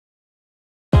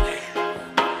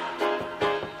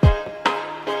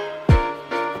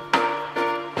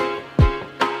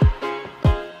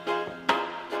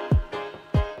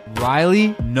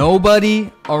Riley, nobody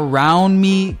around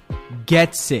me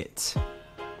gets it.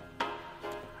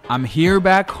 I'm here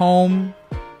back home.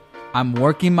 I'm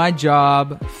working my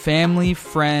job, family,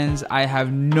 friends. I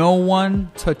have no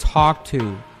one to talk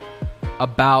to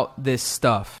about this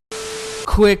stuff.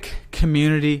 Quick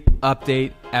community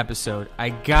update episode.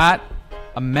 I got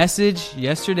a message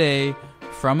yesterday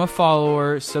from a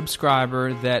follower,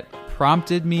 subscriber, that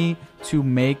prompted me to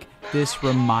make this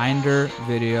reminder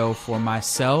video for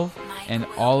myself and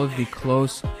all of the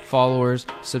close followers,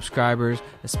 subscribers,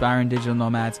 aspiring digital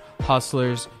nomads,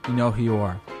 hustlers. You know who you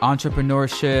are.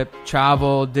 Entrepreneurship,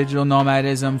 travel, digital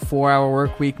nomadism, 4-hour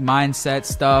work week, mindset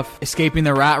stuff, escaping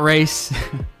the rat race,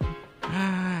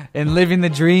 and living the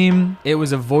dream. It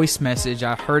was a voice message.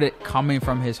 I heard it coming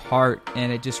from his heart,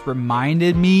 and it just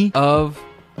reminded me of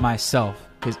myself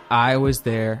because I was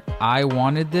there. I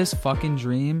wanted this fucking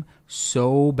dream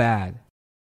so bad.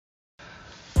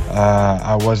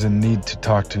 I was in need to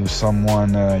talk to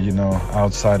someone,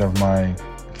 outside of my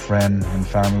friend and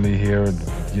family here.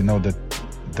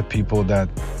 The people that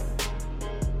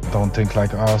don't think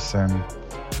like us and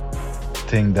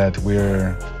think that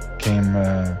came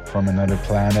from another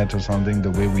planet or something.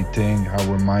 The way we think,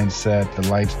 our mindset, the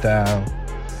lifestyle,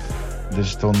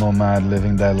 digital nomad,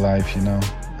 living that life.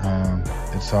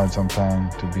 It's hard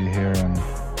sometimes to be here and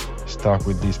stuck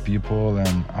with these people,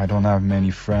 and I don't have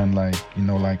many friends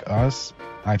like us.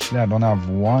 Actually, I don't have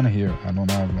one here. I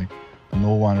don't have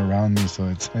no one around me, so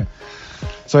it's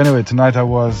so anyway, tonight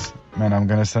I'm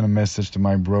gonna send a message to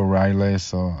my bro Riley,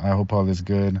 so I hope all is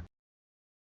good.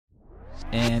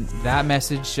 And that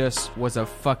message just was a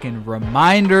fucking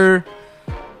reminder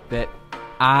that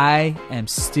I am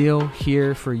still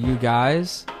here for you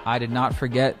guys. I did not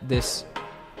forget this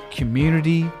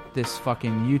community, this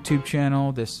fucking YouTube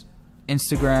channel, this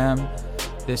Instagram,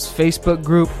 this Facebook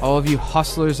group, all of you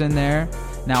hustlers in there.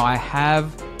 Now, I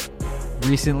have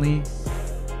recently,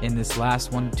 in this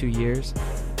last 1 to 2 years,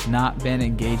 not been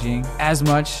engaging as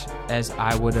much as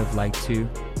I would have liked to.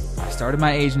 I started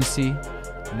my agency,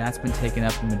 and that's been taking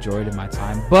up the majority of my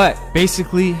time. But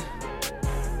basically,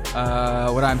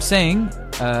 what I'm saying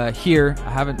here,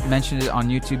 I haven't mentioned it on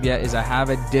YouTube yet, is I have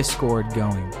a Discord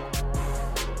going.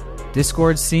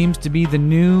 Discord seems to be the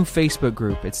new Facebook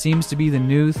group. It seems to be the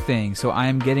new thing. So I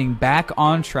am getting back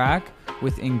on track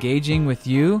with engaging with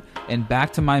you, and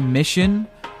back to my mission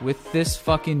with this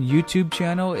fucking YouTube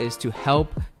channel is to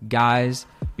help guys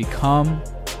become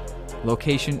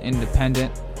location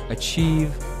independent,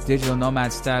 achieve digital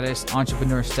nomad status,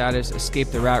 entrepreneur status, escape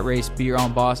the rat race, be your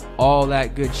own boss, all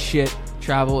that good shit,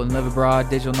 travel and live abroad,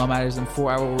 digital nomadism,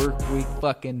 4-hour work week,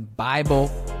 fucking Bible.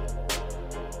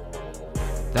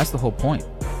 That's the whole point.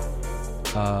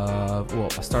 I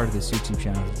started this YouTube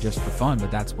channel just for fun,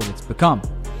 but that's what it's become.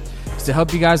 It's to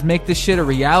help you guys make this shit a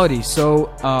reality. So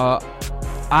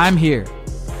I'm here.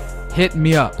 Hit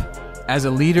me up. As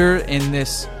a leader in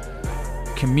this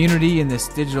community, in this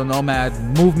digital nomad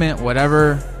movement,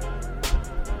 whatever.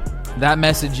 That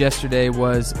message yesterday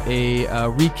was a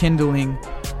rekindling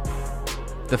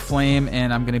the flame,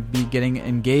 and I'm going to be getting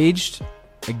engaged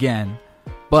again.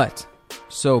 But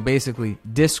so basically,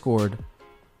 Discord.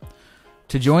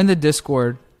 To join the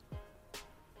Discord,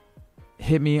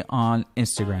 hit me on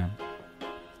Instagram,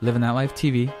 Living That Life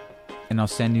TV, and I'll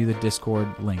send you the Discord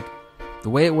link. The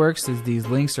way it works is these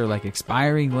links are like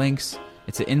expiring links.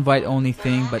 It's an invite-only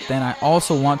thing, but then I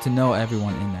also want to know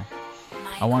everyone in there.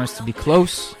 I want us to be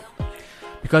close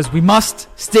because we must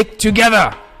stick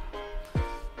together,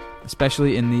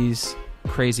 especially in these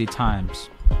crazy times.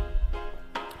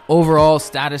 Overall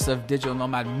status of digital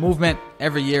nomad movement,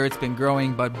 every year it's been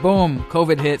growing, but boom,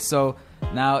 COVID hit, so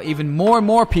now even more and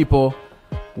more people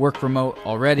work remote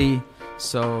already,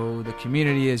 so the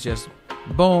community is just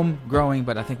boom, growing,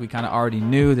 but I think we kind of already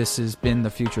knew this has been the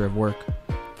future of work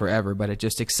forever, but it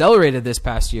just accelerated this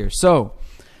past year. So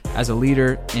as a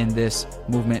leader in this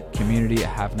movement community, I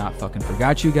have not fucking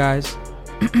forgot you guys.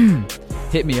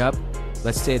 Hit me up.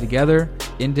 Let's stay together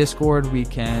in Discord. We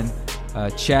can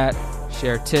chat,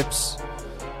 share tips,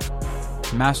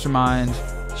 mastermind,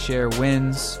 share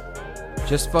wins.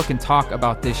 Just fucking talk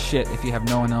about this shit if you have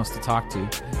no one else to talk to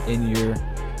in your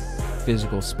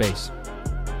physical space.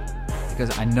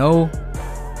 Because I know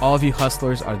all of you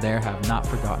hustlers are there, have not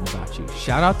forgotten about you.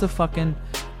 Shout out to fucking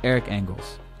Eric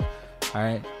Engels. All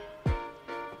right.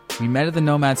 We met at the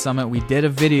Nomad Summit. We did a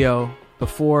video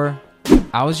before.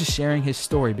 I was just sharing his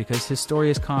story because his story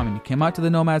is common. You came out to the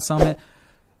Nomad Summit,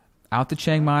 out to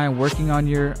Chiang Mai, working on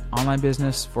your online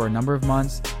business for a number of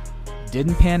months.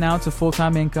 Didn't pan out to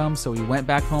full-time income, so he went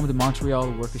back home to Montreal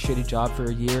to work a shitty job for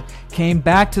a year. Came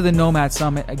back to the Nomad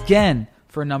Summit again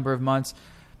for a number of months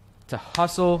to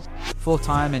hustle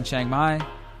full-time in Chiang Mai.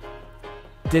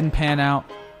 Didn't pan out.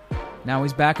 Now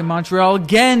he's back in Montreal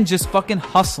again, just fucking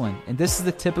hustling. And this is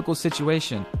the typical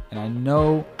situation. And I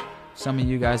know some of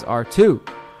you guys are too.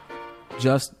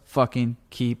 Just fucking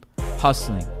keep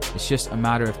hustling. It's just a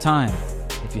matter of time.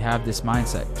 If you have this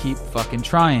mindset, keep fucking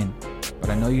trying. But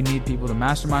I know you need people to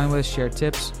mastermind with, share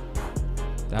tips.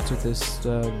 That's what this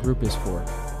group is for.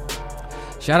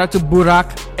 Shout out to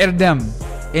Burak Erdem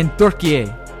in Turkey.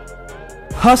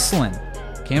 Hustling.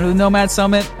 Came to the Nomad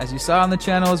Summit, as you saw on the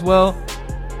channel as well.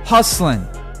 Hustling.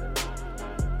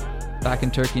 Back in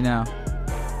Turkey now.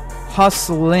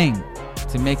 Hustling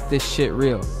to make this shit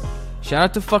real. Shout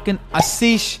out to fucking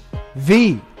Asish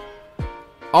V.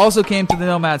 Also came to the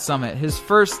Nomad Summit. His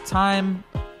first time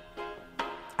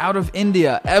out of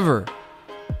India ever.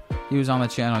 He was on the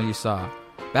channel you saw.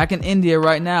 Back in India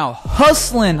right now.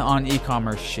 Hustling on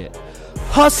e-commerce shit.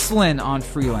 Hustling on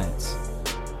freelance.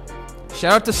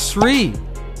 Shout out to Sri.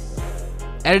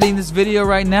 Editing this video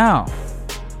right now.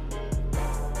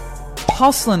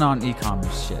 Hustling on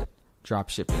e-commerce shit.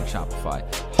 Dropshipping, Shopify.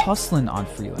 Hustling on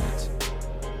freelance.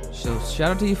 So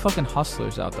shout out to you fucking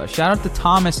hustlers out there. Shout out to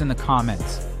Thomas in the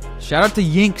comments. Shout out to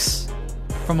Yinks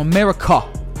from America.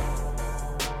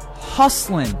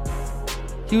 Hustling.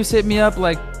 He was hitting me up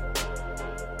like,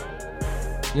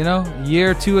 you know, a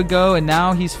year or two ago, and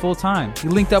now he's full time. He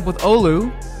linked up with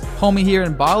Olu, homie here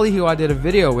in Bali, who I did a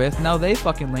video with. Now they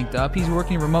fucking linked up. He's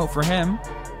working remote for him.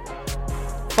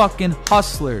 Fucking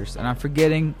hustlers. And I'm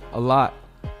forgetting a lot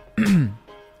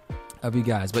of you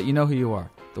guys, but you know who you are.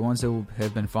 The ones who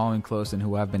have been following close and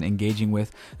who I've been engaging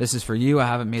with. This is for you. I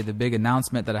haven't made the big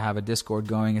announcement that I have a Discord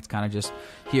going. It's kind of just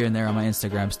here and there on my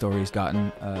Instagram stories.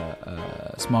 Gotten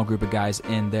a small group of guys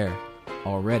in there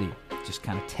already. Just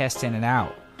kind of testing it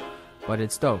out. But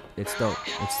it's dope. It's dope.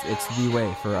 It's the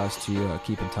way for us to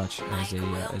keep in touch as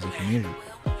a community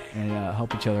and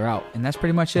help each other out. And that's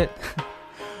pretty much it.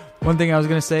 One thing I was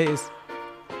going to say is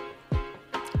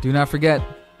do not forget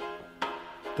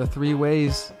the 3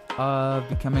 ways of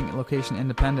becoming location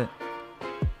independent.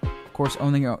 Of course,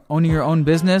 owning your own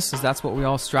business, is that's what we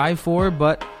all strive for,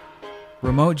 but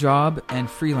remote job and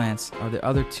freelance are the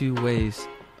other 2 ways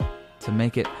to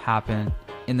make it happen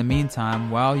in the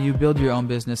meantime while you build your own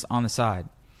business on the side.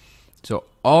 So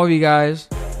all of you guys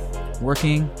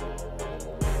working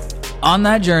on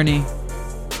that journey,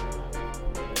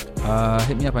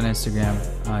 hit me up on Instagram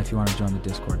if you want to join the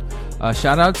Discord.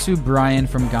 Shout out to Brian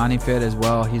from GhaniFit as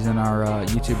well. He's in our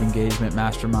YouTube engagement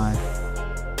mastermind.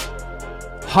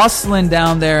 Hustling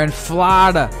down there in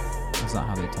Florida. That's not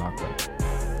how they talk, but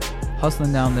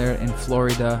hustling down there in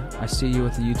Florida. I see you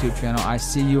with the YouTube channel. I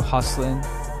see you hustling.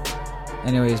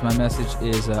 Anyways, my message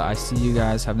is I see you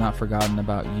guys. Have not forgotten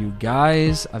about you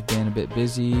guys. I've been a bit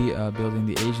busy building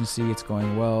the agency. It's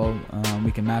going well.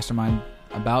 We can mastermind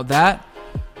about that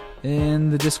in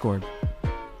the Discord.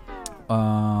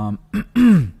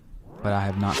 But I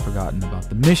have not forgotten about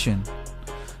the mission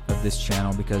of this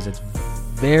channel, because it's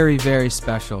very, very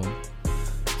special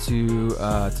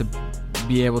to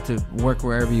be able to work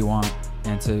wherever you want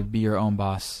and to be your own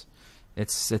boss.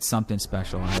 It's something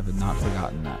special. I have not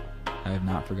forgotten that.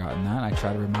 I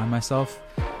try to remind myself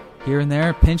here and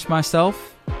there, pinch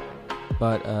myself.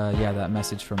 But yeah, that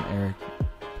message from Eric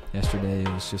yesterday, it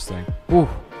was just like, ooh,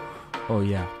 oh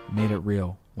yeah, made it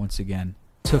real once again.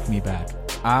 Took me back.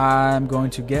 I'm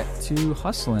going to get to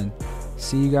hustling.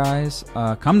 See you guys.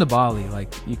 Come to Bali.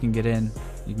 Like, you can get in.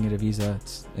 You can get a visa.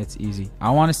 It's easy. I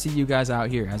want to see you guys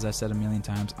out here. As I said a million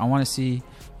times, I want to see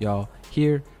y'all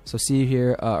here. So see you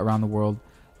here around the world.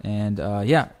 And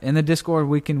yeah, in the Discord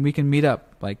we can meet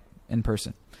up like in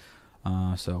person.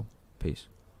 So peace.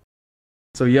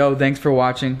 So yo, thanks for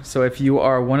watching. So if you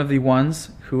are one of the ones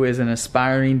who is an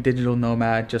aspiring digital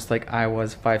nomad, just like I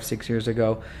was 5-6 years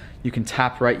ago, you can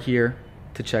tap right here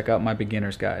to check out my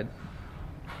beginner's guide.